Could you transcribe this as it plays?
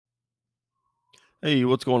Hey,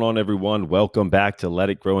 what's going on, everyone? Welcome back to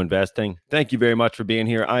Let It Grow Investing. Thank you very much for being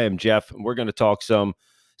here. I am Jeff, and we're going to talk some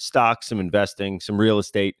stocks, some investing, some real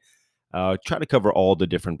estate. Try to cover all the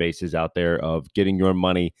different bases out there of getting your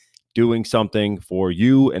money, doing something for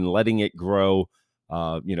you, and letting it grow.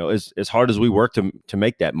 As hard as we work to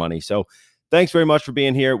make that money. So, thanks very much for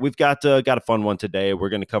being here. We've got a fun one today. We're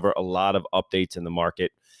going to cover a lot of updates in the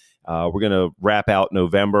market. We're going to wrap out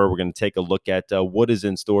November. We're going to take a look at what is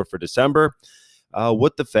in store for December,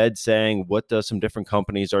 what the Fed's saying, what some different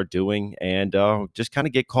companies are doing, and just kind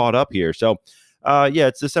of get caught up here. So,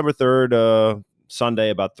 it's December 3rd, Sunday,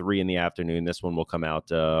 about 3 in the afternoon. This one will come out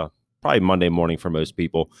probably Monday morning for most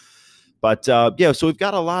people. But so we've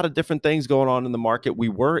got a lot of different things going on in the market. We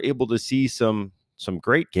were able to see some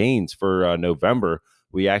great gains for November.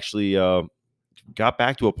 We actually got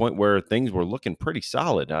back to a point where things were looking pretty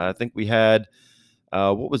solid. I think we had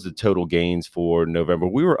what was the total gains for November?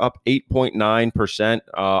 We were up 8.9%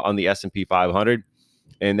 on the S&P 500,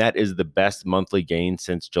 and that is the best monthly gain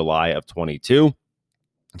since July of 22.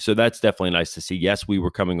 So that's definitely nice to see. Yes, we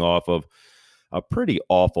were coming off of a pretty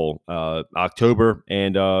awful October,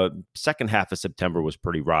 and second half of September was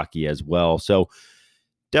pretty rocky as well. So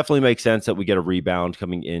definitely makes sense that we get a rebound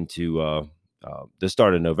coming into the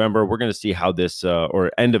start of November. We're going to see how this,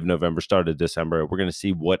 or end of November, start of December, we're going to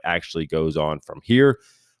see what actually goes on from here.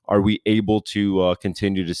 Are we able to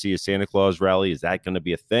continue to see a Santa Claus rally? Is that going to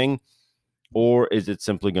be a thing? Or is it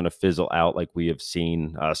simply going to fizzle out like we have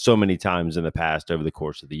seen so many times in the past over the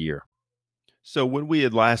course of the year? So when we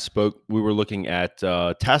had last spoke, we were looking at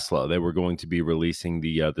Tesla. They were going to be releasing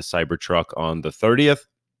the Cybertruck on the 30th.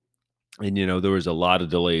 And, there was a lot of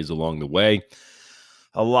delays along the way.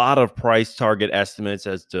 A lot of price target estimates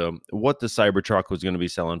as to what the Cybertruck was going to be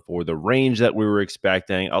selling for, the range that we were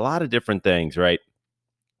expecting, a lot of different things, right?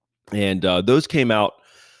 And those came out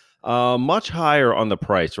much higher on the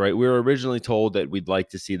price, right? We were originally told that we'd like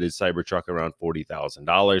to see the Cybertruck around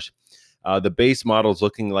 $40,000. The base model is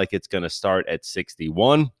looking like it's going to start at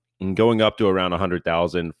 61 and going up to around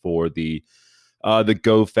 100,000 for the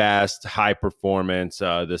Go Fast, high performance,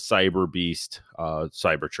 the Cyber Beast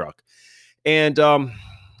Cybertruck. And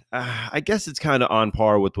I guess it's kind of on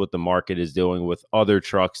par with what the market is doing with other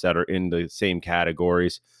trucks that are in the same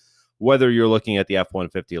categories. Whether you're looking at the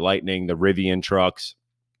F-150 Lightning, the Rivian trucks,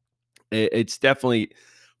 it's definitely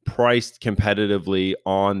priced competitively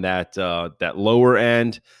on that lower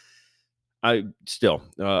end. I still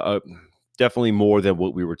definitely more than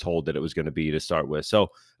what we were told that it was going to be to start with. So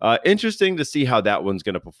interesting to see how that one's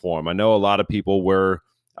going to perform. I know a lot of people were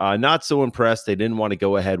not so impressed. They didn't want to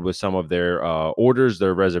go ahead with some of their orders,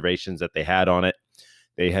 their reservations that they had on it.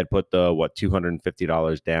 They had put the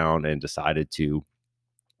 $250 down and decided to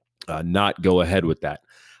not go ahead with that.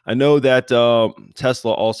 I know that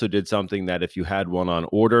Tesla also did something that if you had one on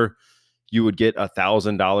order, you would get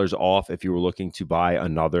 $1,000 off if you were looking to buy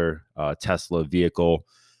another Tesla vehicle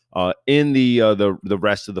in the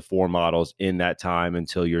rest of the four models in that time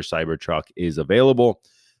until your Cybertruck is available.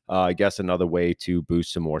 I guess another way to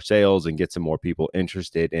boost some more sales and get some more people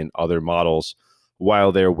interested in other models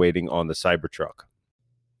while they're waiting on the Cybertruck.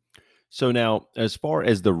 So now, as far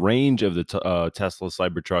as the range of the Tesla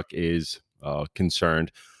Cybertruck is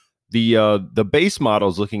concerned, the base model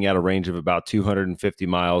is looking at a range of about 250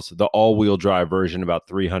 miles. The all-wheel drive version about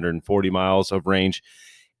 340 miles of range,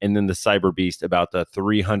 and then the Cyber Beast about the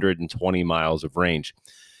 320 miles of range.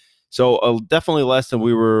 So definitely less than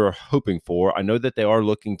we were hoping for. I know that they are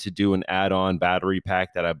looking to do an add-on battery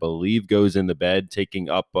pack that I believe goes in the bed, taking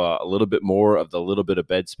up a little bit more of the little bit of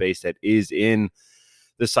bed space that is in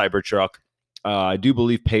the Cybertruck. I do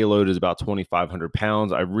believe payload is about 2,500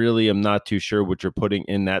 pounds. I really am not too sure what you're putting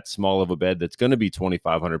in that small of a bed that's going to be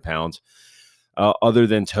 2,500 pounds, other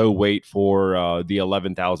than tow weight for the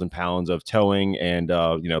 11,000 pounds of towing and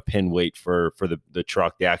pin weight for the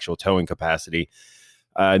truck, the actual towing capacity.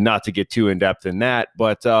 Not to get too in depth in that,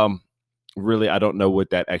 but really, I don't know what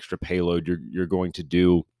that extra payload you're going to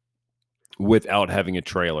do without having a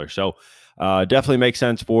trailer. So definitely makes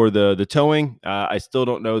sense for the towing. I still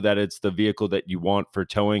don't know that it's the vehicle that you want for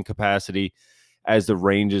towing capacity, as the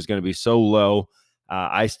range is going to be so low.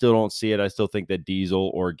 I still don't see it. I still think that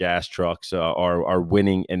diesel or gas trucks are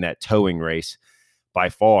winning in that towing race by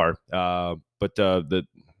far. But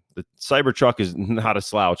the Cybertruck is not a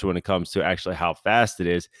slouch when it comes to actually how fast it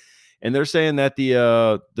is. And they're saying that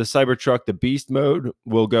the Cybertruck, the Beast mode,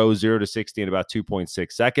 will go 0 to 60 in about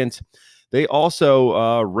 2.6 seconds. They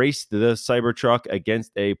also raced the Cybertruck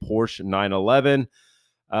against a Porsche 911.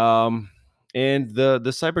 And the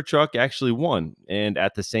Cybertruck actually won. And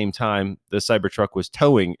at the same time, the Cybertruck was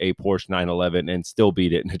towing a Porsche 911 and still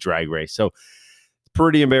beat it in a drag race. So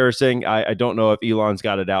pretty embarrassing. I don't know if Elon's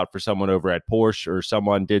got it out for someone over at Porsche or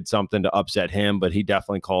someone did something to upset him, but he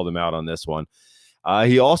definitely called him out on this one.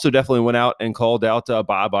 He also definitely went out and called out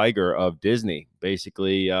Bob Iger of Disney.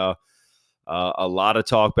 Basically, a lot of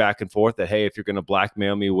talk back and forth that, hey, if you're going to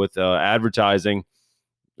blackmail me with advertising,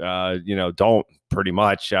 don't, pretty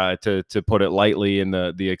much, to put it lightly, in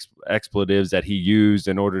the expletives that he used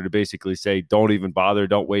in order to basically say, don't even bother,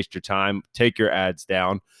 don't waste your time, take your ads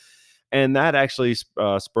down. And that actually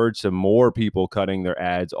spurred some more people cutting their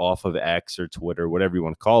ads off of X or Twitter, whatever you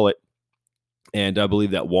want to call it. And I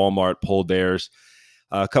believe that Walmart pulled theirs.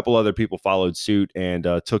 A couple other people followed suit and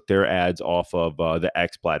took their ads off of the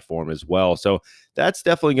X platform as well. So that's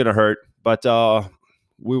definitely going to hurt, but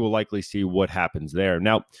we will likely see what happens there.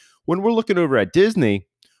 Now, when we're looking over at Disney,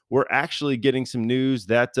 we're actually getting some news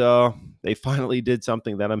that they finally did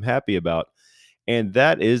something that I'm happy about. And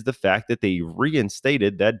that is the fact that they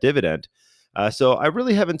reinstated that dividend. So I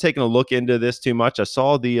really haven't taken a look into this too much. I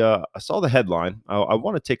saw the headline. I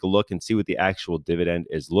want to take a look and see what the actual dividend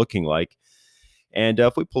is looking like. And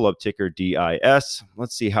if we pull up ticker DIS,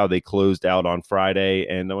 let's see how they closed out on Friday.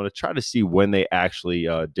 And I want to try to see when they actually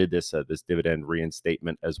did this dividend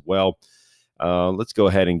reinstatement as well. Let's go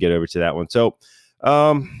ahead and get over to that one. So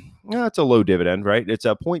it's a low dividend, right? It's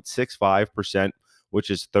a 0.65%, which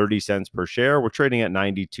is 30 cents per share. We're trading at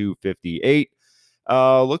 92.58.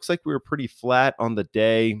 Looks like we were pretty flat on the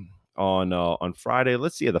day on Friday.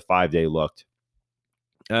 Let's see how the 5-day looked.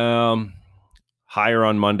 Higher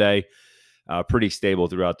on Monday. Pretty stable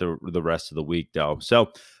throughout the rest of the week, though.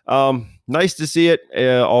 So nice to see it,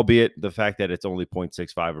 albeit the fact that it's only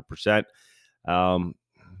 0.65%.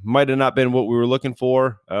 Might have not been what we were looking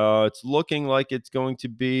for. It's looking like it's going to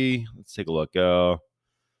be, let's take a look.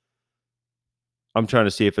 I'm trying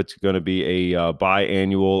to see if it's going to be a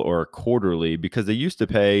biannual or a quarterly, because they used to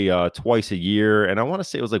pay twice a year. And I want to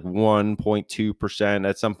say it was like 1.2%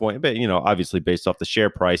 at some point, but, obviously based off the share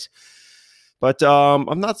price. But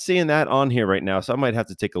I'm not seeing that on here right now, so I might have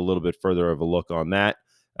to take a little bit further of a look on that.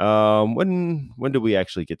 When did we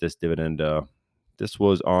actually get this dividend? This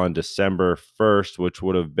was on December 1st, which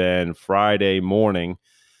would have been Friday morning,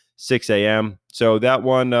 6 a.m. So that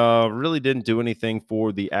one really didn't do anything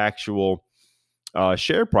for the actual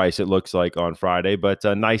share price, it looks like, on Friday. But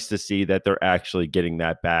nice to see that they're actually getting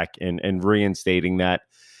that back and reinstating that.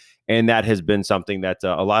 And that has been something that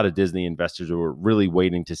a lot of Disney investors were really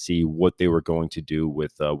waiting to see what they were going to do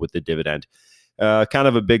with the dividend. Kind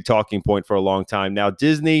of a big talking point for a long time. Now, not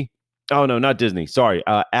Disney. Sorry.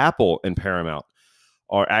 Apple and Paramount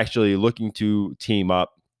are actually looking to team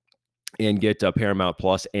up and get Paramount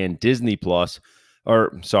Plus and Disney Plus.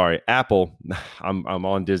 Or sorry, Apple. I'm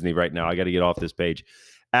on Disney right now. I got to get off this page.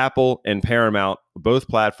 Apple and Paramount, both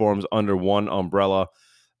platforms under one umbrella,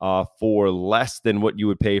 for less than what you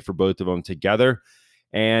would pay for both of them together.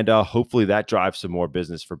 And hopefully that drives some more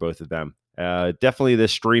business for both of them. Definitely the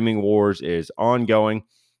streaming wars is ongoing.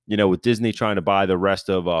 With Disney trying to buy the rest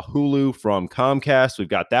of Hulu from Comcast, we've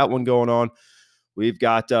got that one going on. We've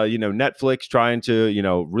got, Netflix trying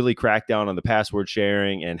to, really crack down on the password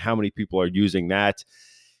sharing and how many people are using that,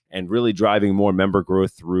 and really driving more member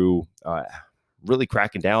growth through really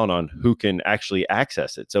cracking down on who can actually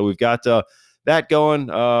access it. So we've got that going.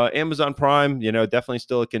 Amazon Prime, definitely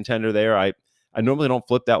still a contender there. I normally don't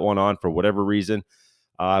flip that one on for whatever reason.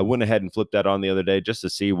 I went ahead and flipped that on the other day just to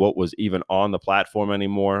see what was even on the platform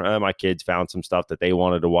anymore. My kids found some stuff that they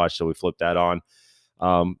wanted to watch, so we flipped that on.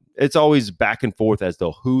 It's always back and forth as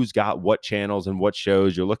to who's got what channels and what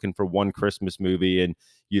shows. You're looking for one Christmas movie and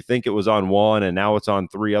you think it was on one and now it's on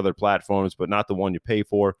 3 other platforms, but not the one you pay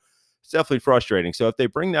for. It's definitely frustrating. So if they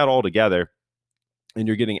bring that all together and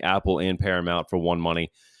you're getting Apple and Paramount for one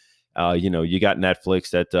money, you got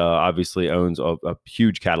Netflix that obviously owns a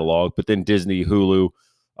huge catalog, but then Disney, Hulu,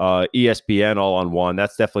 ESPN all on one.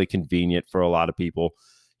 That's definitely convenient for a lot of people.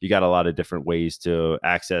 You got a lot of different ways to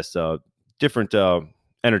access different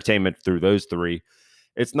entertainment through those 3.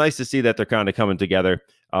 It's nice to see that they're kind of coming together.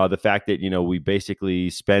 The fact that, we basically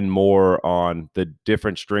spend more on the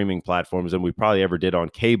different streaming platforms than we probably ever did on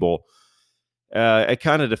cable. It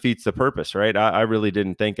kind of defeats the purpose, right? I really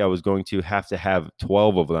didn't think I was going to have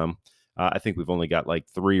 12 of them. I think we've only got like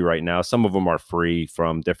 3 right now. Some of them are free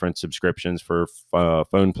from different subscriptions for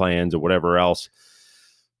phone plans or whatever else.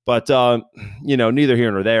 But, neither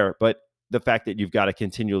here nor there. But the fact that you've got to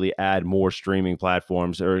continually add more streaming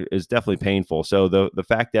platforms is definitely painful. So the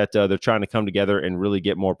fact that they're trying to come together and really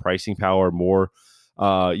get more pricing power, more,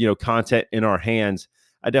 content in our hands,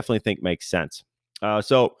 I definitely think makes sense.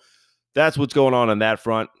 So that's what's going on that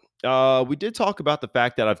front. We did talk about the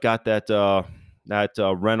fact that I've got that that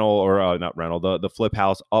rental or not rental, the flip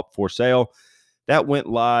house up for sale. That went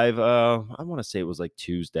live. I want to say it was like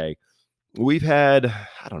Tuesday. We've had,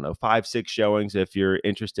 I don't know, 5, 6 showings. If you're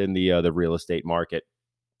interested in the real estate market,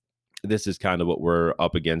 this is kind of what we're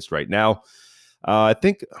up against right now. I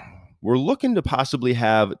think we're looking to possibly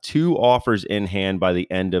have 2 offers in hand by the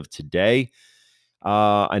end of today.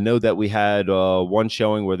 I know that we had one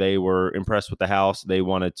showing where they were impressed with the house. They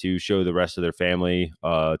wanted to show the rest of their family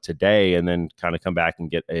today, and then kind of come back and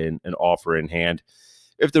get an offer in hand.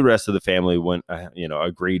 If the rest of the family went,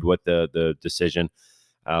 agreed with the decision.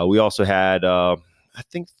 We also had, I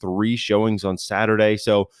think, 3 showings on Saturday.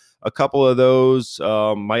 So a couple of those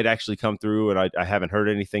might actually come through, and I haven't heard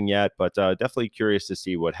anything yet, but definitely curious to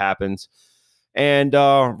see what happens. And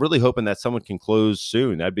really hoping that someone can close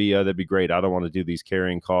soon. That'd be great. I don't want to do these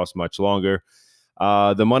carrying costs much longer.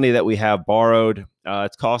 The money that we have borrowed,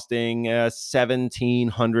 it's costing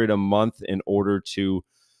 $1,700 a month in order to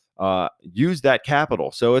use that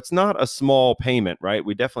capital. So it's not a small payment, right?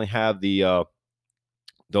 We definitely have the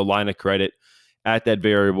line of credit at that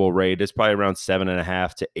variable rate. It's probably around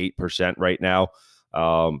 7.5% to 8% right now.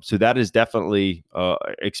 So that is definitely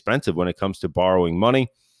expensive when it comes to borrowing money.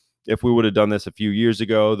 If we would have done this a few years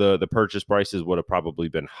ago, the purchase prices would have probably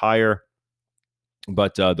been higher,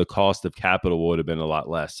 but the cost of capital would have been a lot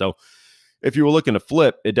less. So if you were looking to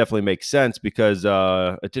flip, it definitely makes sense because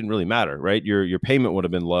it didn't really matter, right? Your payment would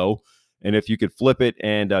have been low, and if you could flip it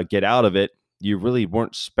and get out of it, you really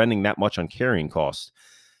weren't spending that much on carrying costs.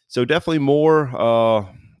 So definitely more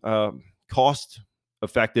cost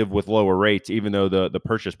effective with lower rates, even though the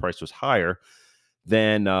purchase price was higher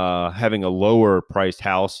than having a lower priced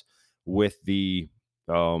house with the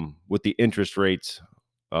interest rates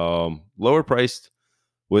lower priced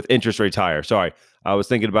with interest rates higher. Sorry, I was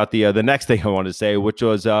thinking about the next thing I wanted to say, which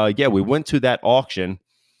was we went to that auction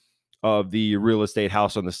of the real estate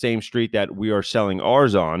house on the same street that we are selling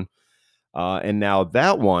ours on, and now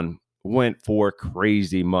that one went for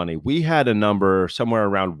crazy money. We had a number somewhere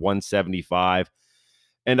around 175,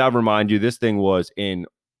 and I remind you, this thing was in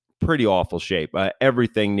pretty awful shape.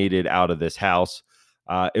 Everything needed out of this house.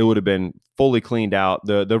 It would have been fully cleaned out.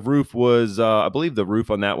 The roof was, I believe the roof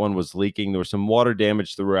on that one was leaking. There was some water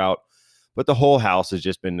damage throughout, but the whole house has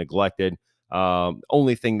just been neglected.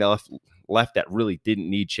 Only thing left that really didn't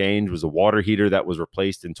need change was a water heater that was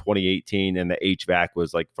replaced in 2018, and the HVAC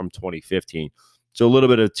was like from 2015. So a little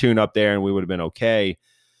bit of tune up there, and we would have been okay.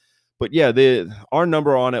 But yeah, our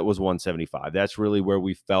number on it was 175. That's really where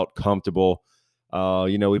we felt comfortable.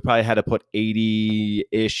 We probably had to put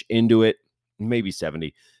 80-ish into it, maybe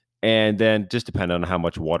 70. And then just depend on how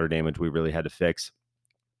much water damage we really had to fix.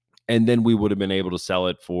 And then we would have been able to sell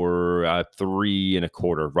it for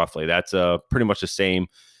 3.25 roughly. That's pretty much the same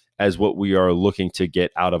as what we are looking to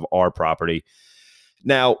get out of our property.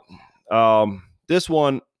 Now, this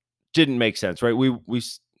one didn't make sense, right? We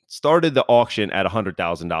started the auction at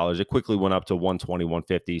 $100,000. It quickly went up to 120,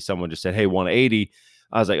 150. Someone just said, hey, 180.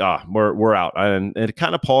 I was like, we're out. And it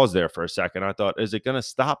kind of paused there for a second. I thought, is it going to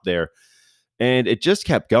stop there? And it just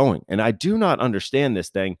kept going. And I do not understand this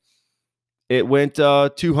thing. It went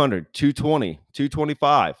 200, 220,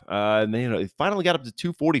 225. And then, it finally got up to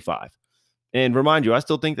 245. And remind you, I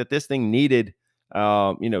still think that this thing needed,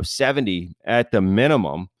 70 at the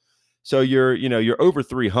minimum. So you're over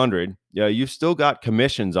 300. Yeah, you've still got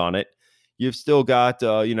commissions on it. You've still got,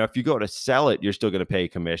 if you go to sell it, you're still going to pay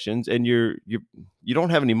commissions, and you don't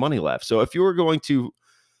have any money left. So if you were going to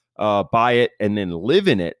buy it and then live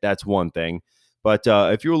in it, that's one thing. But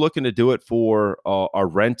if you were looking to do it for a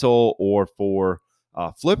rental or for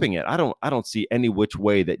flipping it, I don't see any which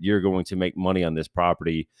way that you're going to make money on this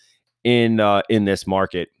property in this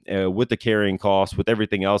market with the carrying costs, with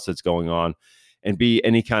everything else that's going on, and be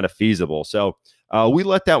any kind of feasible. So we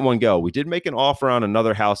let that one go. We did make an offer on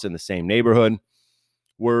another house in the same neighborhood.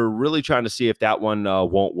 We're really trying to see if that one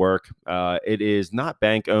won't work. It is not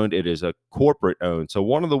bank owned. It is a corporate owned. So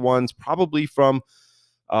one of the ones probably from,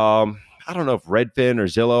 I don't know if Redfin or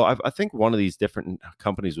Zillow. I think one of these different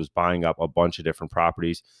companies was buying up a bunch of different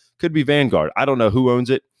properties. Could be Vanguard. I don't know who owns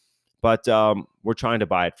it, but we're trying to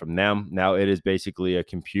buy it from them. Now it is basically a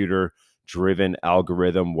computer driven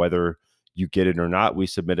algorithm. Whether you get it or not, we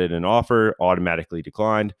submitted an offer, automatically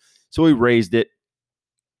declined. So we raised it.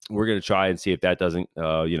 We're going to try and see if that doesn't,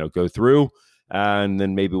 go through. And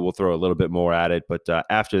then maybe we'll throw a little bit more at it. But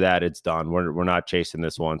after that, it's done. We're not chasing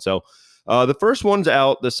this one. So the first one's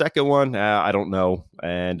out. The second one, I don't know.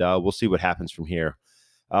 And we'll see what happens from here.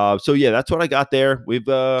 So yeah, that's what I got there. We've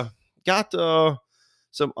got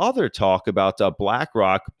some other talk about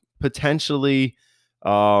BlackRock potentially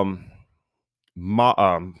not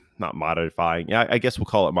not modifying. Yeah, I guess we'll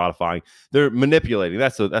call it modifying. They're manipulating.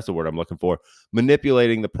 That's the word I'm looking for.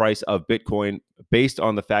 Manipulating the price of Bitcoin based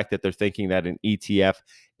on the fact that they're thinking that an ETF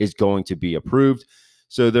is going to be approved.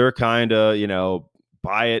 So they're kind of,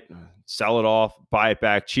 buy it, sell it off, buy it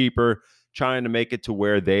back cheaper, trying to make it to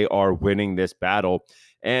where they are winning this battle.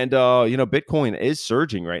 And Bitcoin is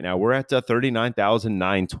surging right now. We're at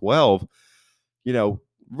 39,912.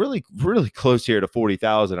 Really, really close here to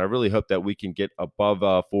 40,000. I really hope that we can get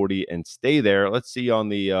above 40 and stay there. Let's see on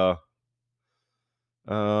the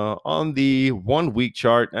 1 week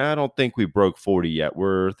chart. I don't think we broke 40 yet.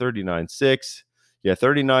 We're 39.6. Yeah,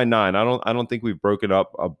 39.9. I don't think we've broken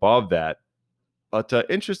up above that. But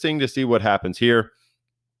interesting to see what happens here.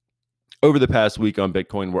 Over the past week on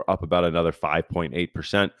Bitcoin, we're up about another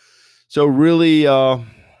 5.8%. So really,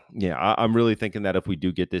 I'm really thinking that if we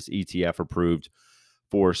do get this ETF approved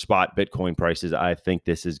for spot Bitcoin prices, I think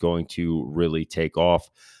this is going to really take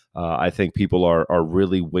off. I think people are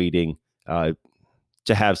really waiting to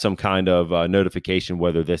have some kind of notification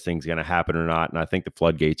whether this thing's going to happen or not. And I think the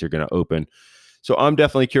floodgates are going to open. So I'm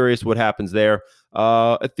definitely curious what happens there.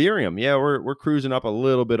 Ethereum, yeah, we're cruising up a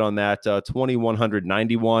little bit on that,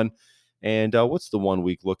 2,191. And what's the 1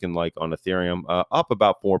 week looking like on Ethereum? Up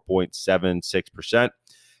about 4.76%.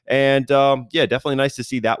 And definitely nice to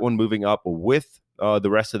see that one moving up with the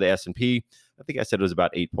rest of the S&P. I think I said it was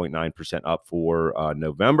about 8.9% up for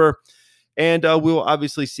November. And we'll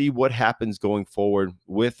obviously see what happens going forward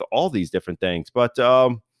with all these different things. But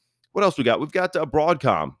what else we got? We've got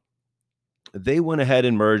Broadcom. They went ahead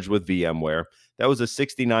and merged with VMware. That was a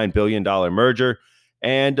 $69 billion merger.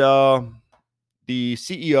 And the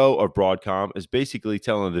CEO of Broadcom is basically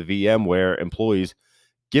telling the VMware employees,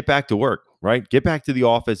 get back to work, right? Get back to the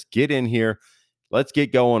office, get in here. Let's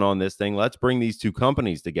get going on this thing. Let's bring these two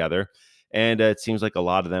companies together. And it seems like a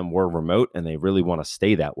lot of them were remote and they really want to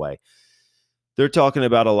stay that way. They're talking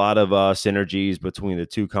about a lot of synergies between the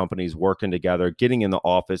two companies working together, getting in the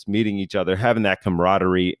office, meeting each other, having that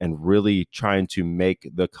camaraderie, and really trying to make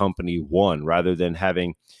the company one rather than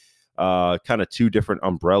having kind of two different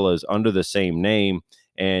umbrellas under the same name.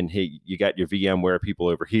 And hey, you got your VMware people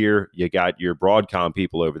over here, you got your Broadcom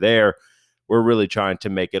people over there. We're really trying to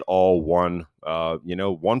make it all one,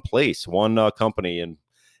 one place, one company, and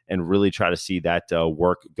really try to see that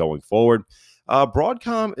work going forward.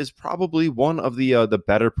 Broadcom is probably one of the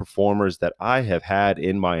better performers that I have had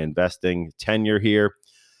in my investing tenure here.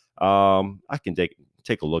 I can take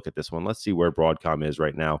a look at this one. Let's see where Broadcom is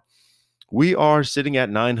right now. We are sitting at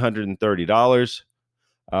 $930.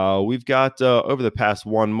 We've got over the past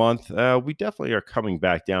 1 month, we definitely are coming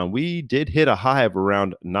back down. We did hit a high of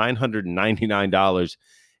around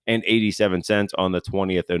 $999.87 on the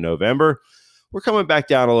 20th of November. We're coming back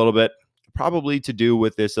down a little bit, probably to do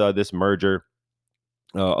with this merger.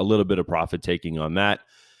 A little bit of profit taking on that.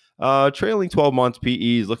 Trailing 12 months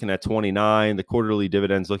PE is looking at 29. The quarterly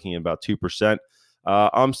dividends looking at about 2%.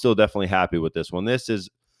 I'm still definitely happy with this one. This is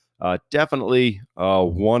definitely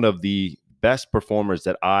one of the best performers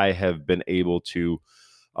that I have been able to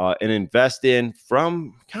and invest in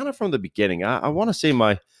from the beginning. I want to say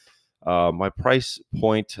my price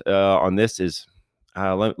point on this is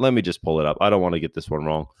let me just pull it up. I don't want to get this one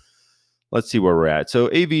wrong. Let's see where we're at. So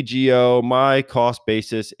AVGO, my cost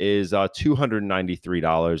basis is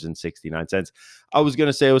 $293.69. I was going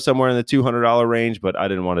to say it was somewhere in the $200 range, but I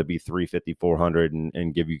didn't want to be $350, $400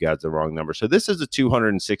 and give you guys the wrong number. So this is a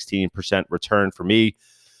 216% return for me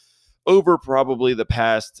over probably the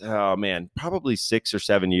past, probably 6 or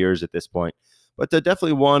 7 years at this point. But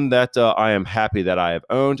definitely one that I am happy that I have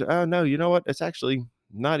owned. No, you know what? It's actually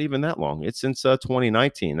not even that long. It's since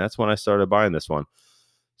 2019. That's when I started buying this one.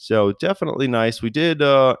 So definitely nice. We did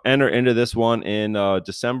enter into this one in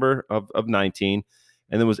December of 19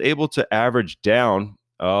 and then was able to average down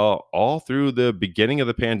all through the beginning of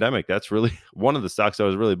the pandemic. That's really one of the stocks I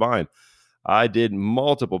was really buying. I did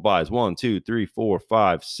multiple buys. 1, 2, 3, 4,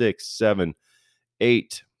 5, 6, 7,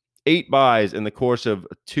 8. 8 buys in the course of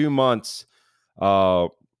 2 months of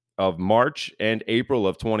March and April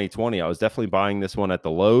of 2020. I was definitely buying this one at the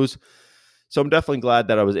lows. So I'm definitely glad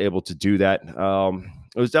that I was able to do that.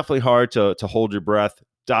 It was definitely hard to hold your breath,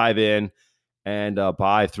 dive in, and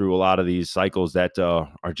buy through a lot of these cycles that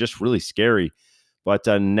are just really scary. But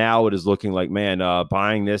now it is looking like, man,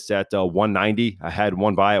 buying this at 190. I had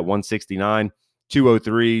one buy at 169,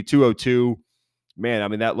 203, 202. Man, I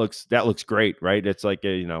mean, that looks great, right? It's like,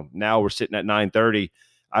 now we're sitting at 930.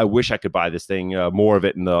 I wish I could buy this thing, more of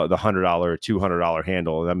it in the $100 or $200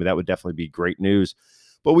 handle. I mean, that would definitely be great news.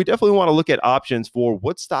 But we definitely want to look at options for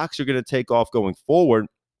what stocks are going to take off going forward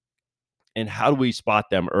and how do we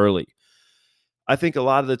spot them early. I think a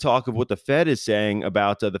lot of the talk of what the Fed is saying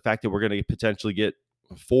about the fact that we're going to potentially get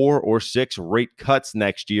 4 or 6 rate cuts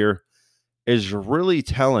next year is really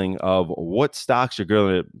telling of what stocks are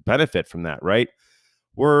going to benefit from that, right?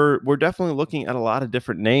 We're definitely looking at a lot of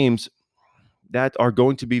different names that are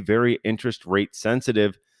going to be very interest rate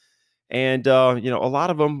sensitive. And, a lot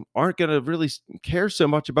of them aren't going to really care so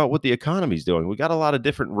much about what the economy's doing. We got a lot of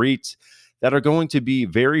different REITs that are going to be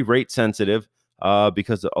very rate sensitive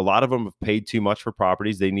because a lot of them have paid too much for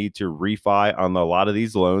properties. They need to refi on a lot of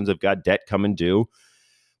these loans. They've got debt coming due.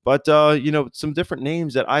 But, some different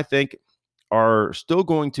names that I think are still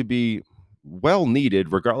going to be well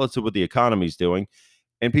needed, regardless of what the economy's doing.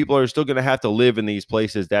 And people are still going to have to live in these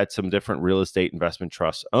places that some different real estate investment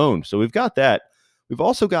trusts own. So we've got that. We've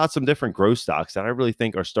also got some different growth stocks that I really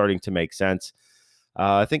think are starting to make sense.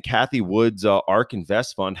 I think Kathy Wood's ARK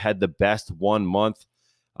Invest Fund had the best 1 month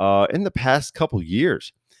in the past couple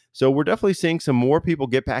years. So we're definitely seeing some more people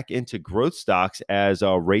get back into growth stocks as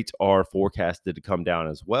rates are forecasted to come down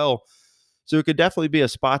as well. So it could definitely be a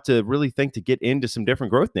spot to really think to get into some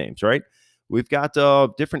different growth names, right? We've got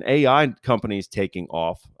different AI companies taking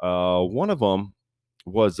off. One of them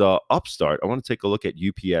was Upstart. I want to take a look at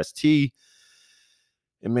UPST.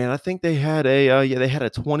 And man, I think they had they had a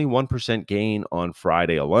 21% gain on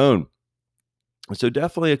Friday alone. So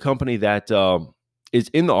definitely a company that is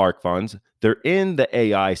in the ARK funds. They're in the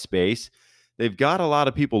AI space. They've got a lot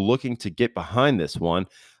of people looking to get behind this one.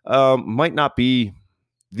 Might not be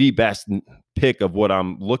the best pick of what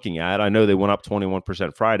I'm looking at. I know they went up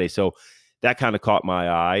 21% Friday, so that kind of caught my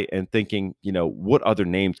eye and thinking, what other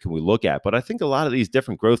names can we look at? But I think a lot of these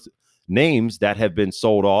different growth names that have been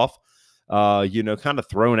sold off, kind of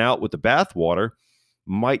thrown out with the bathwater,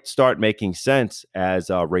 might start making sense as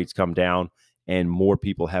rates come down and more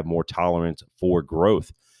people have more tolerance for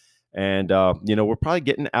growth. And, we're probably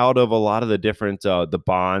getting out of a lot of the different, the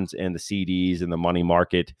bonds and the CDs and the money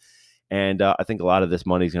market. And I think a lot of this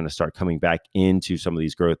money is going to start coming back into some of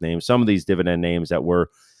these growth names, some of these dividend names that were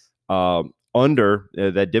under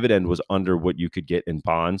that dividend was under what you could get in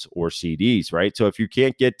bonds or CDs, right? So if you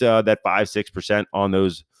can't get that 5-6% on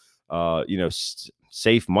those,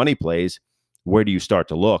 safe money plays, where do you start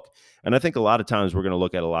to look? And I think a lot of times we're going to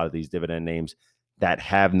look at a lot of these dividend names that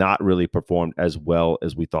have not really performed as well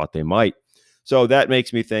as we thought they might. So that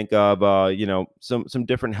makes me think of, some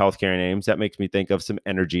different healthcare names. That makes me think of some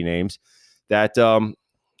energy names that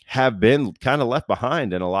have been kind of left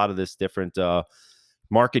behind in a lot of this different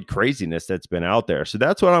market craziness that's been out there. So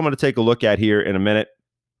that's what I'm going to take a look at here in a minute.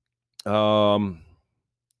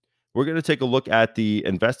 We're going to take a look at the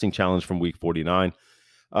investing challenge from week 49.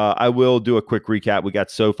 I will do a quick recap. We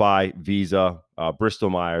got SoFi, Visa, Bristol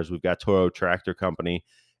Myers. We've got Toro Tractor Company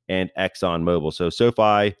and Exxon Mobil. So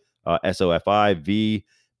SoFi, SOFI, V,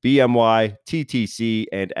 BMY, TTC,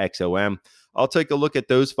 and XOM. I'll take a look at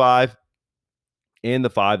those 5 and the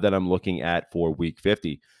 5 that I'm looking at for week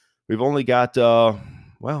 50. We've only got, I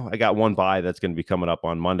got one buy that's going to be coming up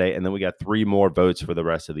on Monday, and then we got 3 more votes for the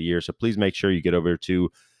rest of the year. So please make sure you get over to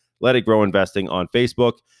Let It Grow Investing on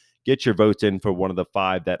Facebook. Get your votes in for one of the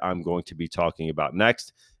 5 that I'm going to be talking about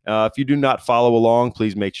next. If you do not follow along,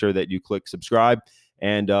 please make sure that you click subscribe.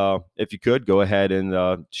 And if you could, go ahead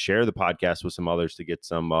and share the podcast with some others to get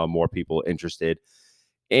some more people interested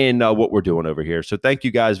in what we're doing over here. So thank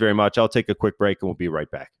you guys very much. I'll take a quick break and we'll be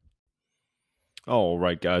right back. All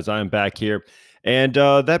right, guys, I'm back here. And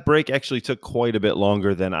that break actually took quite a bit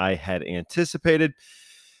longer than I had anticipated.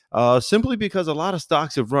 Simply because a lot of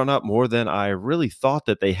stocks have run up more than I really thought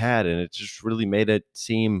that they had, and it just really made it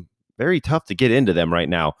seem very tough to get into them right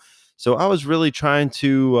now. So I was really trying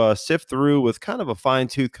to sift through with kind of a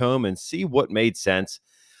fine-tooth comb and see what made sense.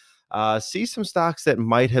 See some stocks that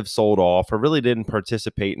might have sold off or really didn't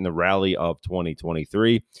participate in the rally of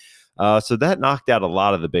 2023. So that knocked out a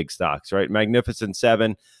lot of the big stocks, right? Magnificent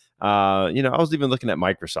Seven. I was even looking at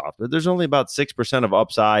Microsoft, but there's only about 6% of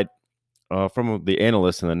upside from the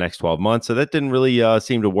analysts in the next 12 months. So that didn't really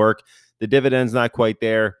seem to work. The dividend's not quite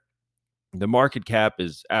there. The market cap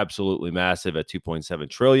is absolutely massive at 2.7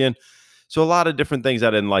 trillion. So a lot of different things I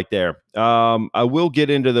didn't like there. I will get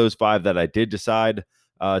into those 5 that I did decide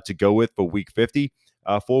to go with for week 50.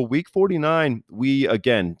 For week 49, we,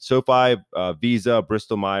 again, SoFi, Visa,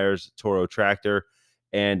 Bristol Myers, Toro Tractor,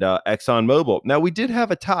 and Exxon Mobil. Now, we did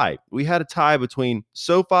have a tie. We had a tie between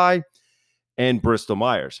SoFi and Bristol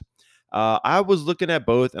Myers. I was looking at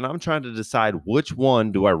both, and I'm trying to decide which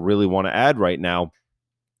one do I really want to add right now.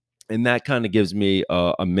 And that kind of gives me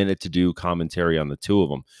a minute to do commentary on the 2 of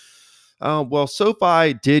them. Well,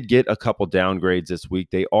 SoFi did get a couple downgrades this week.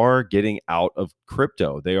 They are getting out of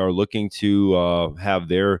crypto. They are looking to have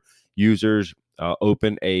their users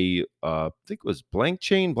open a, I think it was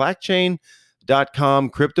Blackchain.com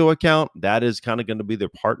crypto account. That is kind of going to be their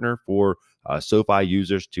partner for SoFi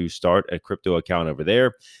users to start a crypto account over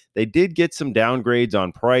there. They did get some downgrades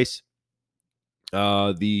on price.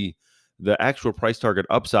 The actual price target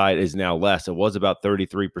upside is now less. It was about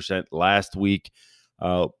 33% last week.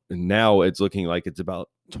 Now it's looking like it's about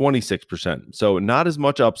 26%. So not as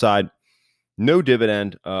much upside, no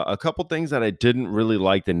dividend. A couple things that I didn't really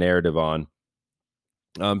like the narrative on.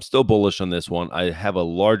 I'm still bullish on this one. I have a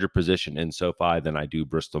larger position in SoFi than I do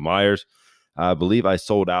Bristol Myers. I believe I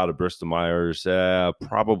sold out of Bristol Myers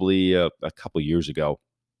probably a couple years ago,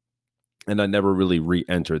 and I never really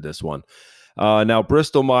re-entered this one. Now,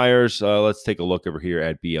 Bristol Myers, let's take a look over here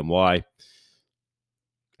at BMY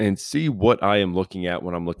and see what I am looking at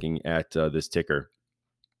when I'm looking at this ticker.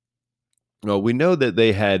 Well, we know that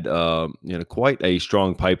they had quite a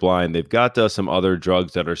strong pipeline. They've got some other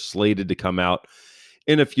drugs that are slated to come out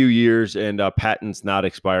in a few years, and patents not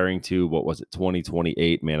expiring to,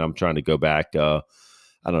 2028? Man, I'm trying to go back, I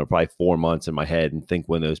don't know, probably 4 months in my head and think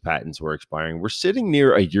when those patents were expiring. We're sitting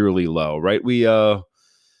near a yearly low, right? We hit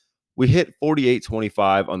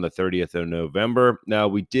 48.25 on the 30th of November. Now,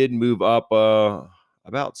 we did move up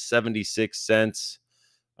about 76 cents.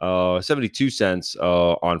 72 cents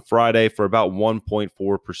on Friday for about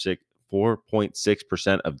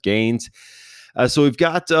 4.6% of gains. So we've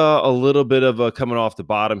got a little bit of coming off the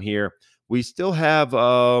bottom here. We still have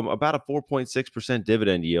about a 4.6%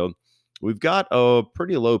 dividend yield. We've got a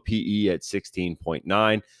pretty low PE at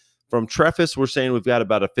 16.9. From Trefis, we're saying we've got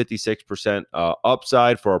about a 56%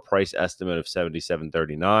 upside for our price estimate of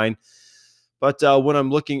 77.39. But when I'm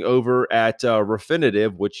looking over at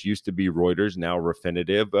Refinitiv, which used to be Reuters, now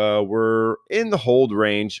Refinitiv, we're in the hold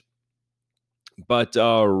range, but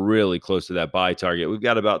really close to that buy target. We've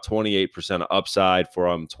got about 28% upside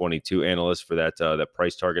from 22 analysts for that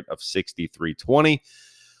price target of 63.20.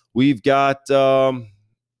 We've got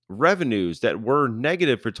revenues that were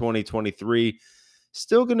negative for 2023,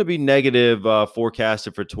 still going to be negative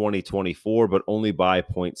forecasted for 2024, but only by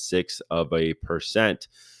 0.6%.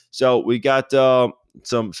 So we got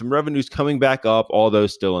some revenues coming back up, all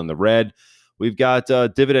those still in the red. We've got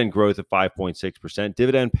dividend growth of 5.6%,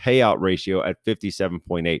 dividend payout ratio at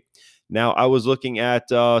 57.8. Now, I was looking at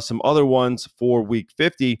some other ones for week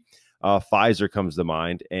 50. Pfizer comes to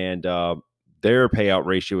mind, and their payout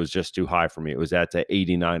ratio was just too high for me. It was at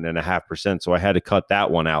 89.5%, so I had to cut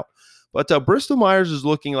that one out. But Bristol Myers is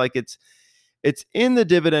looking like it's in the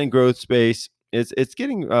dividend growth space. It's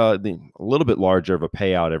getting a little bit larger of a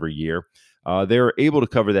payout every year. They're able to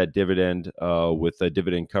cover that dividend with a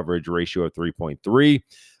dividend coverage ratio of 3.3.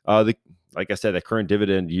 Like I said, the current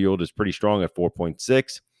dividend yield is pretty strong at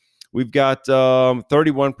 4.6. We've got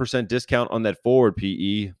 31% discount on that forward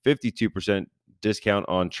PE, 52% discount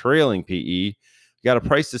on trailing PE. We got a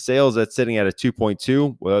price to sales that's sitting at a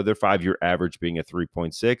 2.2, with their 5-year average being a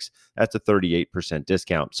 3.6. That's a 38%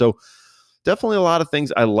 discount. So definitely a lot of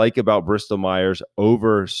things I like about Bristol Myers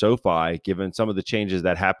over SoFi, given some of the changes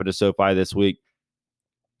that happened to SoFi this week.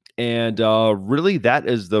 And really, that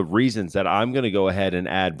is the reasons that I'm going to go ahead and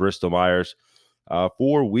add Bristol Myers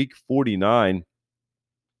for week 49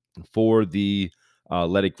 for the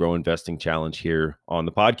Let It Grow Investing Challenge here on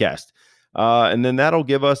the podcast. And then that'll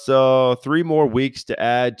give us 3 more weeks to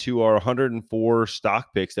add to our 104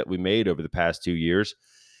 stock picks that we made over the past 2 years.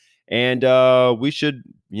 And we should,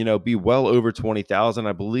 be well over 20,000.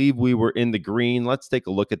 I believe we were in the green. Let's take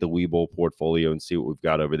a look at the Webull portfolio and see what we've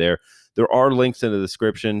got over there. There are links in the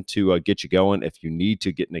description to get you going. If you need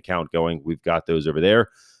to get an account going, we've got those over there.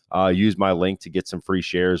 Use my link to get some free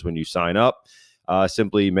shares when you sign up.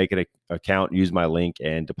 Simply make an account, use my link,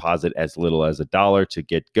 and deposit as little as $1 to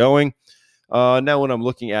get going. Now, when I'm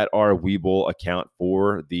looking at our Webull account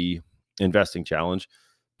for the investing challenge,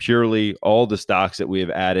 purely all the stocks that we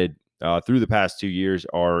have added through the past 2 years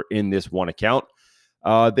are in this one account.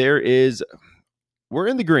 We're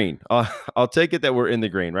in the green. I'll take it that we're in the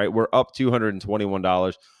green, right? We're up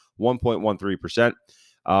 $221,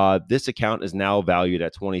 1.13%. This account is now valued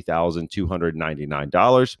at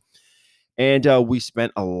 $20,299. And we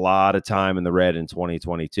spent a lot of time in the red in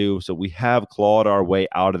 2022. So we have clawed our way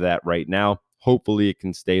out of that right now. Hopefully it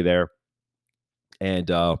can stay there and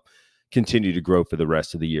continue to grow for the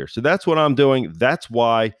rest of the year. So that's what I'm doing. That's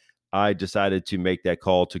why I decided to make that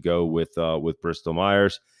call to go with Bristol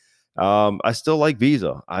Myers. I still like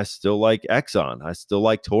Visa. I still like Exxon. I still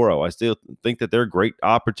like Toro. I still think that they're great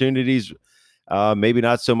opportunities. Maybe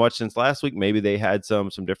not so much since last week. Maybe they had some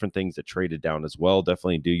different things that traded down as well.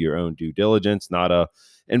 Definitely do your own due diligence. Not a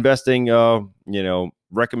investing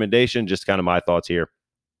recommendation. Just kind of my thoughts here.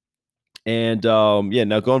 And yeah,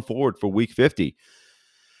 now going forward for week 50,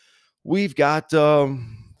 we've got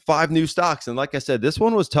 5 new stocks. And like I said, this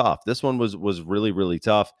one was tough. This one was really, really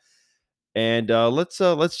tough. And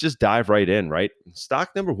let's just dive right in, right?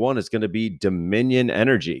 Stock number 1 is going to be Dominion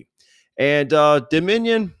Energy. And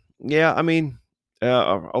Dominion, yeah, I mean,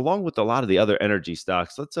 along with a lot of the other energy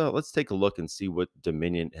stocks, let's take a look and see what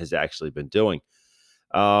Dominion has actually been doing.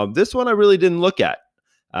 This one I really didn't look at.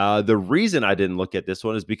 The reason I didn't look at this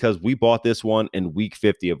one is because we bought this one in week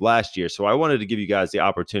 50 of last year. So I wanted to give you guys the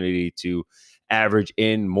opportunity to average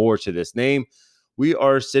in more to this name. We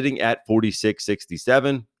are sitting at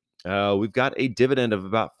 46.67. We've got a dividend of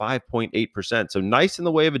about 5.8%. So nice in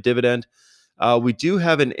the way of a dividend. We do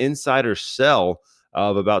have an insider sell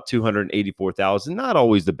of about 284,000. Not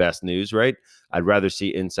always the best news, right? I'd rather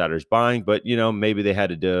see insiders buying, but maybe they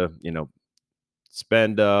had to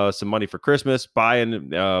spend some money for Christmas, buy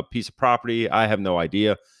a piece of property. I have no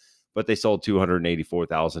idea, but they sold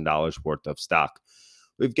 $284,000 worth of stock.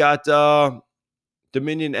 We've got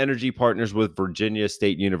Dominion Energy partners with Virginia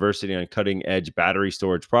State University on cutting edge battery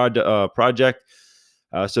storage project.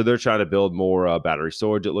 So they're trying to build more battery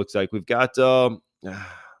storage. It looks like we've got a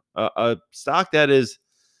stock that is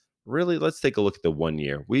really, let's take a look at the 1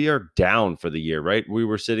 year. We are down for the year, right? We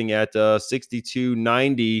were sitting at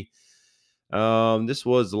 62.90. This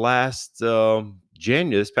was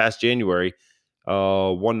this past January,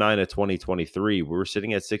 1/9 of 2023. We were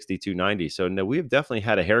sitting at 62.90. So no, we have definitely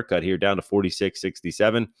had a haircut here down to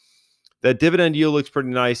 46.67. That dividend yield looks pretty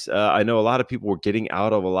nice. I know a lot of people were getting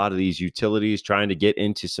out of a lot of these utilities, trying to get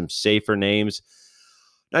into some safer names.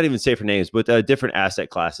 Not even safer names, but different asset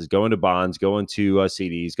classes, going to bonds, going to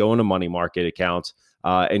CDs, going to money market accounts.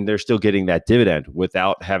 And they're still getting that dividend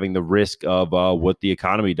without having the risk of what the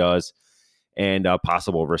economy does and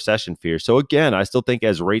possible recession fear. So again, I still think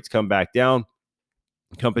as rates come back down,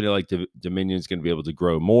 a company like Dominion is going to be able to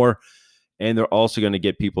grow more. And they're also going to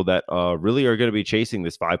get people that really are going to be chasing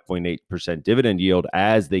this 5.8% dividend yield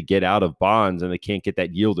as they get out of bonds and they can't get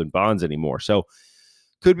that yield in bonds anymore. So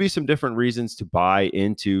could be some different reasons to buy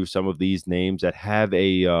into some of these names that have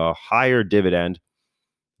a higher dividend,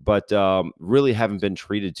 but really haven't been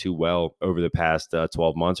treated too well over the past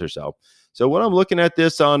 12 months or so. So when I'm looking at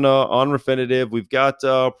this on Refinitiv, we've got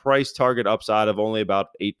price target upside of only about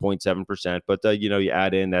 8.7%, but you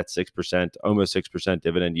add in that 6%, almost 6%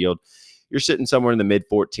 dividend yield, you're sitting somewhere in the mid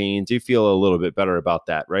 14s. You feel a little bit better about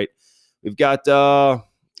that, right? We've got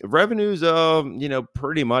revenues,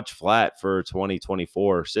 pretty much flat for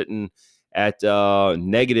 2024, sitting at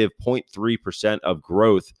negative 0.3% of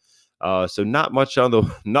growth. So not much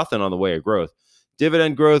nothing on the way of growth.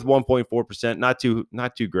 Dividend growth 1.4%,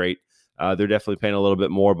 not too great. They're definitely paying a little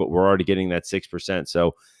bit more, but we're already getting that 6%.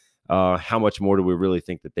 So how much more do we really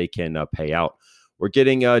think that they can pay out? We're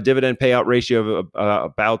getting a dividend payout ratio of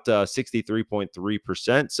about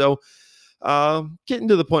 63.3%. So getting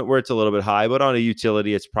to the point where it's a little bit high, but on a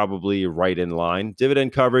utility, it's probably right in line.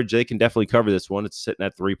 Dividend coverage, they can definitely cover this one. It's sitting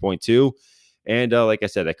at 3.2. And like I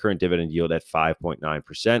said, that current dividend yield at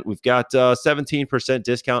 5.9%. We've got 17%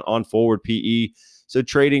 discount on forward PE. So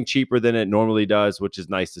trading cheaper than it normally does, which is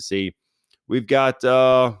nice to see. We've got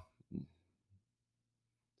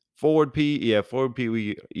forward PE. Yeah, forward PE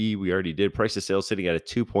we already did. Price to sales sitting at a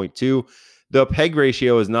 2.2. The PEG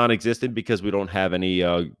ratio is non-existent because we don't have any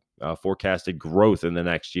forecasted growth in the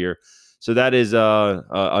next year. So that is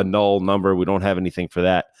a null number. We don't have anything for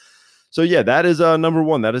that. So yeah, that is number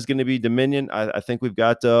 1. That is going to be Dominion. I think we've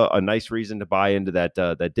got a nice reason to buy into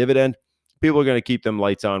that dividend. People are going to keep them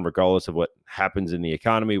lights on regardless of what happens in the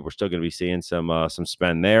economy. We're still going to be seeing some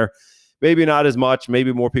spend there. Maybe not as much.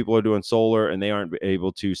 Maybe more people are doing solar and they aren't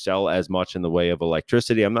able to sell as much in the way of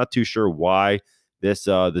electricity. I'm not too sure why this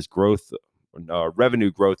growth,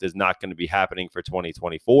 revenue growth, is not going to be happening for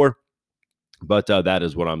 2024. But that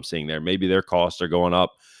is what I'm seeing there. Maybe their costs are going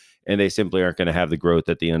up and they simply aren't going to have the growth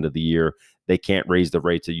at the end of the year. They can't raise the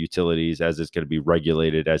rates of utilities as it's going to be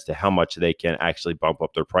regulated as to how much they can actually bump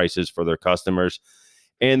up their prices for their customers.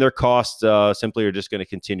 And their costs simply are just going to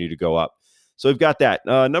continue to go up. So we've got that.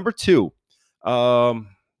 Number 2,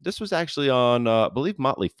 this was actually on, I believe,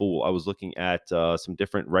 Motley Fool. I was looking at some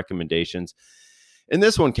different recommendations. And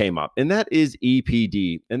this one came up, and that is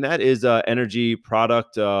EPD. And that is Energy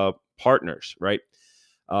Product Partners, right?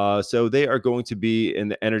 So they are going to be in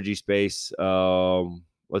the energy space.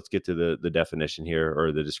 Let's get to the definition here,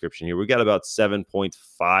 or the description here. We got about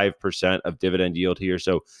 7.5% of dividend yield here.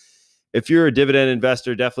 So if you're a dividend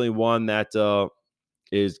investor, definitely one that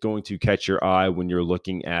is going to catch your eye when you're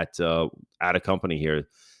looking at a company here.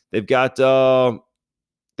 They've got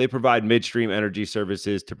They provide midstream energy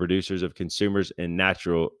services to producers of consumers in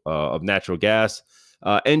natural gas,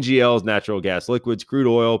 NGLs, natural gas liquids, crude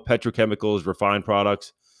oil, petrochemicals, refined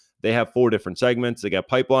products. They have 4 different segments. They got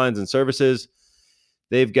pipelines and services.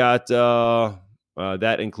 They've got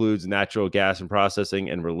that includes natural gas and processing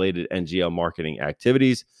and related NGL marketing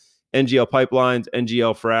activities, NGL pipelines,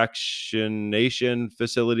 NGL fractionation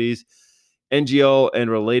facilities, NGL and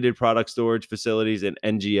related product storage facilities, and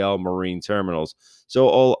NGL marine terminals.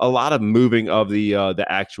 So a lot of moving of the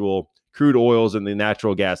actual crude oils and the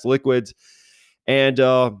natural gas liquids, and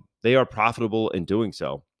they are profitable in doing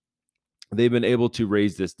so. They've been able to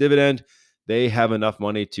raise this dividend. They have enough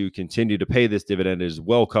money to continue to pay this dividend. It is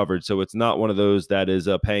well covered. So it's not one of those that is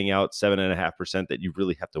paying out 7.5% that you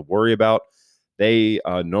really have to worry about. They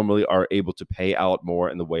normally are able to pay out more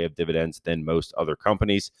in the way of dividends than most other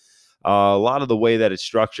companies. A lot of the way that it's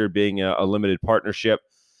structured being a limited partnership.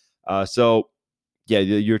 So yeah,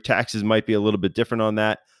 your taxes might be a little bit different on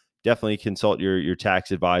that. Definitely consult your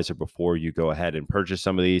tax advisor before you go ahead and purchase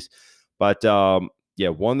some of these. But yeah,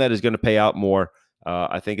 one that is going to pay out more.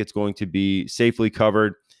 I think it's going to be safely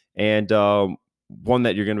covered, and one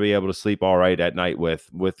that you're going to be able to sleep all right at night with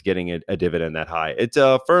getting a dividend that high. It's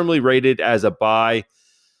firmly rated as a buy.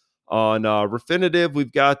 On Refinitiv,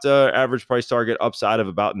 we've got average price target upside of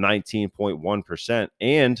about 19.1%,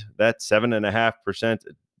 and that's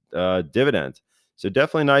 7.5% dividend. So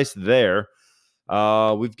definitely nice there.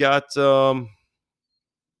 We've got,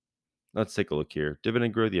 let's take a look here.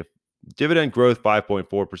 Dividend growth, yeah, dividend growth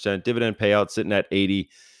 5.4%. Dividend payout sitting at 80,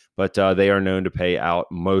 but they are known to pay out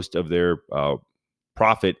most of their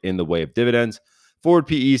profit in the way of dividends. Forward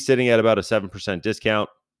PE sitting at about a 7% discount.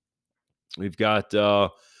 We've got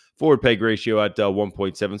forward PEG ratio at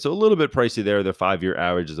 1.7, so a little bit pricey there. Their 5-year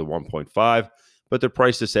average is a 1.5, but their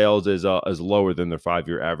price to sales is lower than their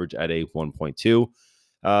 5-year average at a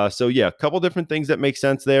 1.2. So yeah, a couple different things that make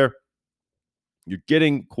sense there. You're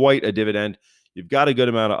getting quite a dividend. You've got a good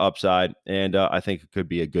amount of upside, and I think it could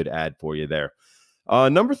be a good ad for you there.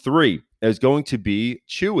 Number 3 is going to be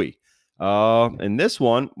Chewy. And this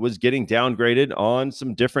one was getting downgraded on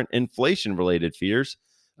some different inflation-related fears.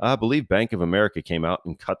 I believe Bank of America came out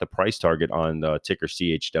and cut the price target on the ticker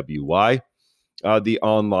CHWY, the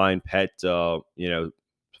online pet,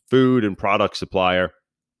 food and product supplier.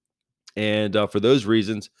 And for those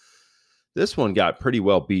reasons, this one got pretty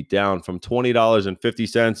well beat down from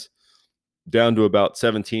 $20.50 down to about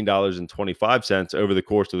 $17.25 over the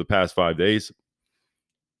course of the past 5 days.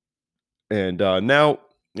 And now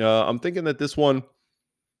I'm thinking that this one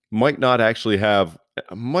might not actually have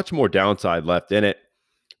much more downside left in it.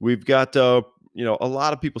 We've got a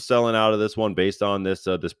lot of people selling out of this one based on this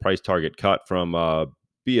price target cut from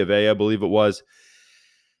B of A, I believe it was,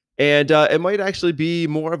 and it might actually be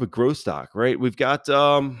more of a growth stock, right? We've got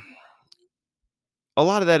a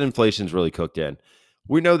lot of that inflation's really cooked in.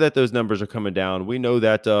 We know that those numbers are coming down. We know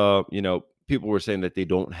that people were saying that they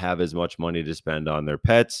don't have as much money to spend on their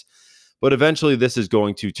pets, but eventually this is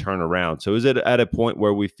going to turn around. So is it at a point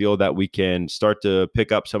where we feel that we can start to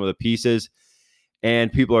pick up some of the pieces?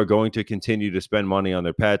 And people are going to continue to spend money on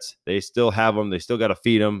their pets. They still have them. They still got to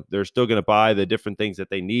feed them. They're still going to buy the different things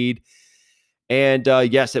that they need. And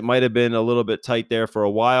yes, it might have been a little bit tight there for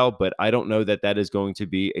a while, but I don't know that that is going to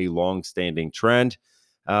be a long-standing trend.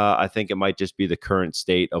 I think it might just be the current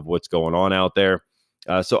state of what's going on out there.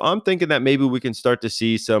 So I'm thinking that maybe we can start to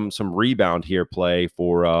see some rebound here play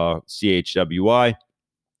for CHWY.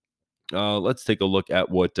 Let's take a look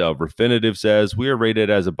at what Refinitiv says. We are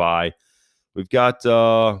rated as a buy. We've got,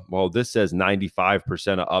 this says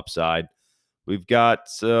 95% of upside. We've got,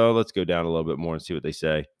 let's go down a little bit more and see what they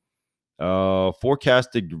say.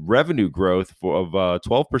 Forecasted revenue growth of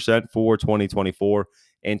 12% for 2024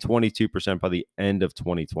 and 22% by the end of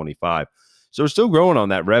 2025. So we're still growing on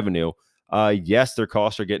that revenue. Yes, their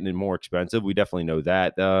costs are getting more expensive. We definitely know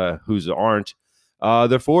that. Whose aren't?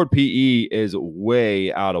 Their forward PE is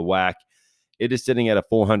way out of whack. It is sitting at a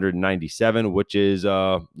 497, which is,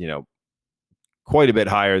 quite a bit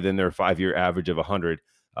higher than their 5-year average of 100,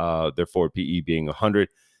 their forward PE being 100.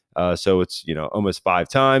 So it's, almost 5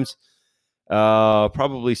 times,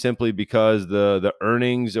 probably simply because the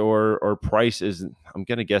earnings or price is, I'm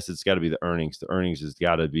going to guess it's got to be the earnings. The earnings has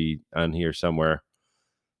got to be on here somewhere.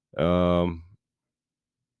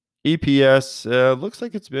 EPS looks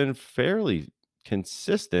like it's been fairly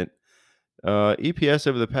consistent. EPS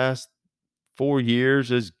over the past 4 years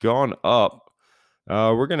has gone up.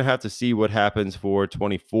 We're going to have to see what happens for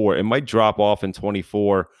 24. It might drop off in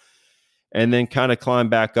 24 and then kind of climb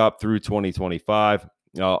back up through 2025,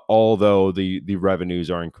 although the revenues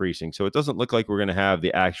are increasing. So it doesn't look like we're going to have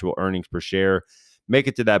the actual earnings per share make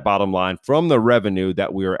it to that bottom line from the revenue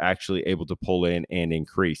that we are actually able to pull in and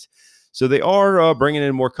increase. So they are bringing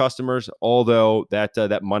in more customers, although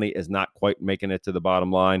that money is not quite making it to the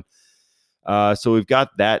bottom line. So we've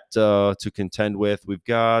got that to contend with. We've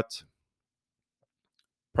got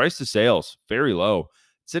price to sales, very low,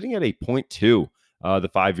 sitting at a 0.2. The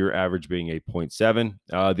 5-year average being a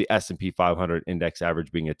 0.7. The S&P 500 index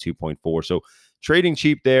average being a 2.4. So trading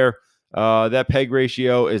cheap there. That PEG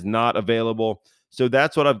ratio is not available. So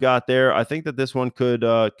that's what I've got there. I think that this one could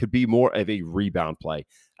be more of a rebound play.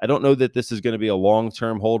 I don't know that this is going to be a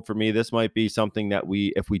long-term hold for me. This might be something that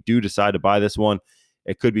if we do decide to buy this one,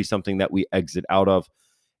 it could be something that we exit out of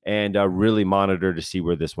and really monitor to see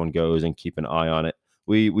where this one goes and keep an eye on it.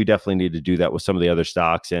 We definitely need to do that with some of the other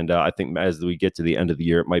stocks. And I think as we get to the end of the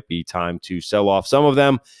year, it might be time to sell off some of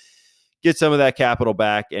them, get some of that capital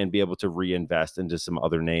back, and be able to reinvest into some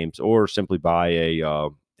other names, or simply buy a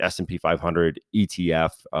S&P 500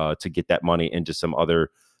 ETF to get that money into some other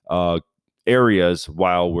areas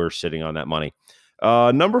while we're sitting on that money.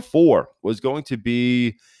 Number 4 was going to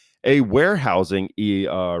be a warehousing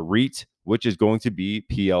REIT, which is going to be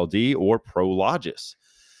PLD or Prologis.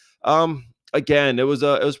 Again, it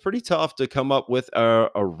was pretty tough to come up with a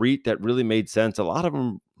REIT that really made sense. A lot of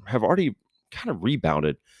them have already kind of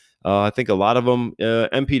rebounded. I think a lot of them,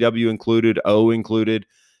 MPW included, O included,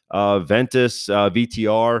 Ventus,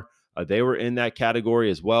 VTR, they were in that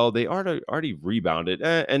category as well. They already rebounded,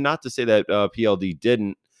 and not to say that PLD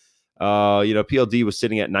didn't. PLD was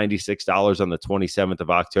sitting at $96 on the 27th of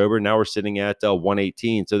October. Now we're sitting at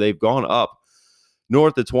 118. So they've gone up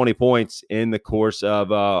north of 20 points in the course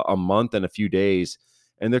of a month and a few days.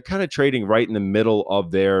 And they're kind of trading right in the middle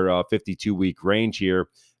of their 52-week range here,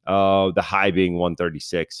 the high being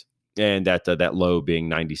 136 and that low being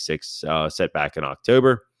 96 set back in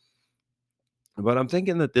October. But I'm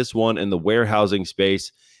thinking that this one in the warehousing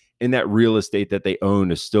space, in that real estate that they own,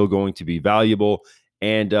 is still going to be valuable.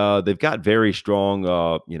 And they've got very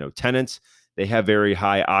strong tenants. They have very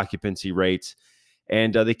high occupancy rates.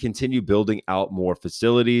 And they continue building out more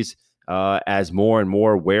facilities as more and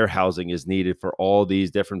more warehousing is needed for all these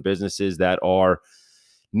different businesses that are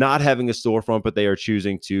not having a storefront, but they are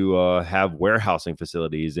choosing to have warehousing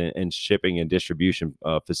facilities and shipping and distribution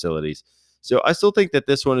facilities. So I still think that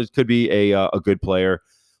this one could be a good player.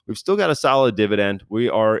 We've still got a solid dividend. We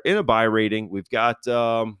are in a buy rating. We've got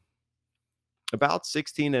about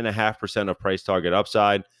 16.5% of price target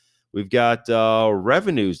upside. We've got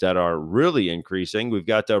revenues that are really increasing. We've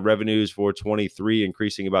got revenues for 23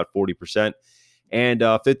 increasing about 40%, and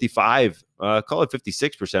 55, call it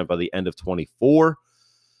 56% by the end of 24.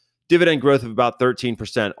 Dividend growth of about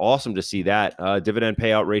 13%. Awesome to see that. Dividend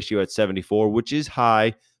payout ratio at 74, which is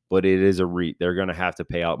high, but it is a REIT. They're going to have to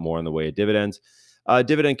pay out more in the way of dividends.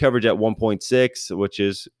 Dividend coverage at 1.6, which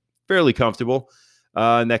is fairly comfortable.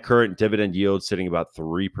 And that current dividend yield sitting about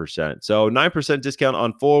 3%. So 9% discount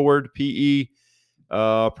on forward. PE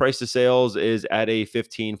price to sales is at a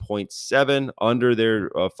 15.7, under their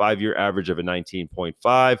 5-year average of a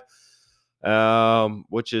 19.5,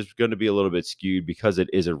 which is going to be a little bit skewed because it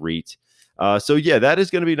is a REIT. So yeah, that is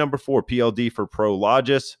going to be number 4, PLD for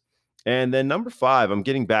Prologis. And then number 5, I'm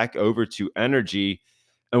getting back over to energy,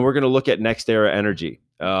 and we're going to look at NextEra Energy.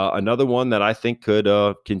 Another one that I think could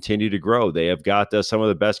continue to grow. They have got some of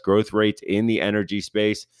the best growth rates in the energy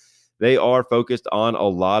space. They are focused on a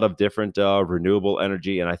lot of different renewable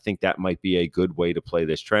energy, and I think that might be a good way to play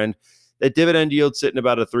this trend. The dividend yield sitting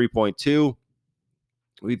about a 3.2.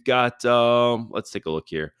 We've got, let's take a look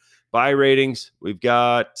here. Buy ratings, we've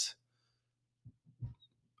got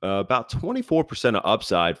about 24% of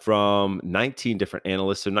upside from 19 different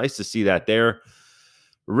analysts. So nice to see that there.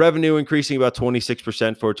 Revenue increasing about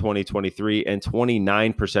 26% for 2023 and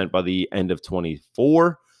 29% by the end of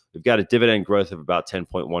 24. We've got a dividend growth of about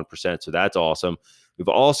 10.1%, so that's awesome. We've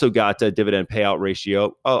also got a dividend payout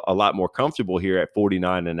ratio a lot more comfortable here at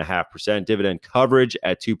 49.5%. Dividend coverage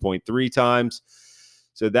at 2.3 times.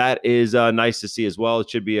 So that is nice to see as well. It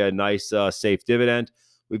should be a nice, safe dividend.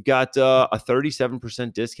 We've got a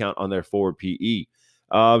 37% discount on their forward PE.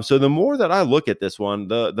 So the more that I look at this one,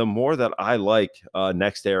 the more that I like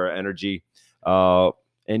NextEra Energy.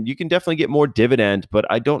 And you can definitely get more dividend, but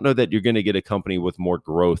I don't know that you're going to get a company with more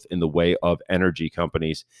growth in the way of energy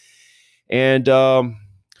companies. And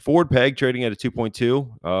forward PEG trading at a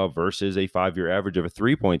 2.2 versus a 5-year average of a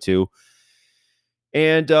 3.2.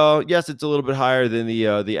 And yes, it's a little bit higher than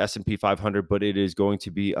the S&P 500, but it is going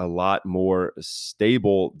to be a lot more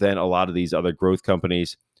stable than a lot of these other growth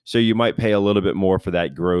companies. So you might pay a little bit more for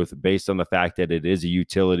that growth based on the fact that it is a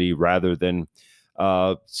utility rather than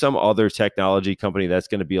some other technology company that's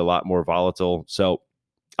going to be a lot more volatile. So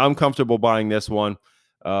I'm comfortable buying this one.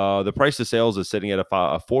 The price of sales is sitting at a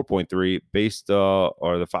 4.3 based,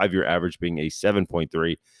 or the 5-year average being a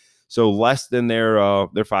 7.3. So less than their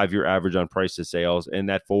 5-year average on price to sales. And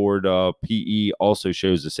that forward PE also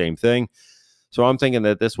shows the same thing. So I'm thinking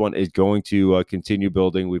that this one is going to continue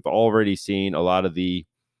building. We've already seen a lot of the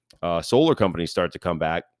solar companies start to come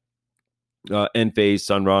back. Enphase,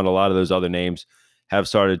 Sunrun, a lot of those other names have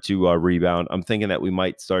started to rebound. I'm thinking that we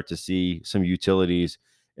might start to see some utilities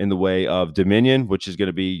in the way of Dominion, which is going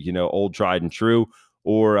to be, old, tried and true,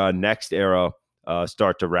 or NextEra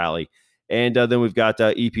start to rally. And then we've got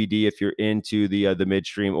EPD if you're into the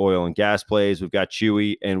midstream oil and gas plays. We've got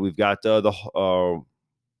Chewy, and we've got the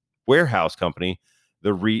warehouse company,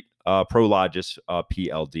 the REIT Prologis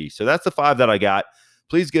PLD. So that's the 5 that I got.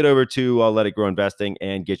 Please get over to Let It Grow Investing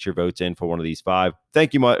and get your votes in for one of these 5.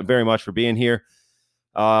 Thank you very much for being here.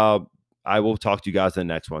 I will talk to you guys in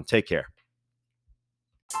the next one. Take care.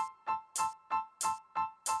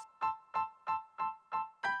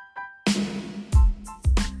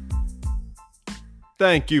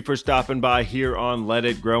 Thank you for stopping by here on Let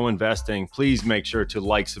It Grow Investing. Please make sure to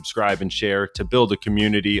like, subscribe, and share to build a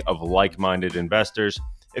community of like-minded investors.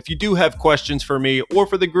 If you do have questions for me or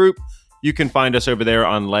for the group, you can find us over there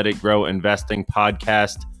on Let It Grow Investing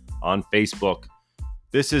Podcast on Facebook.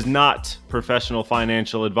 This is not professional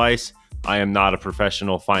financial advice. I am not a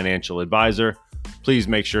professional financial advisor. Please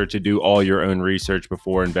make sure to do all your own research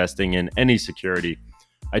before investing in any security.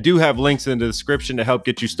 I do have links in the description to help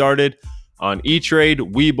get you started on E-Trade,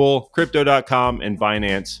 Webull, Crypto.com, and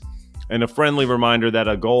Binance. And a friendly reminder that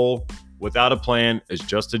a goal without a plan is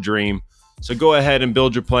just a dream. So go ahead and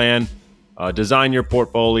build your plan, design your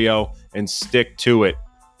portfolio, and stick to it.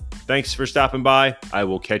 Thanks for stopping by. I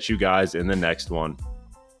will catch you guys in the next one.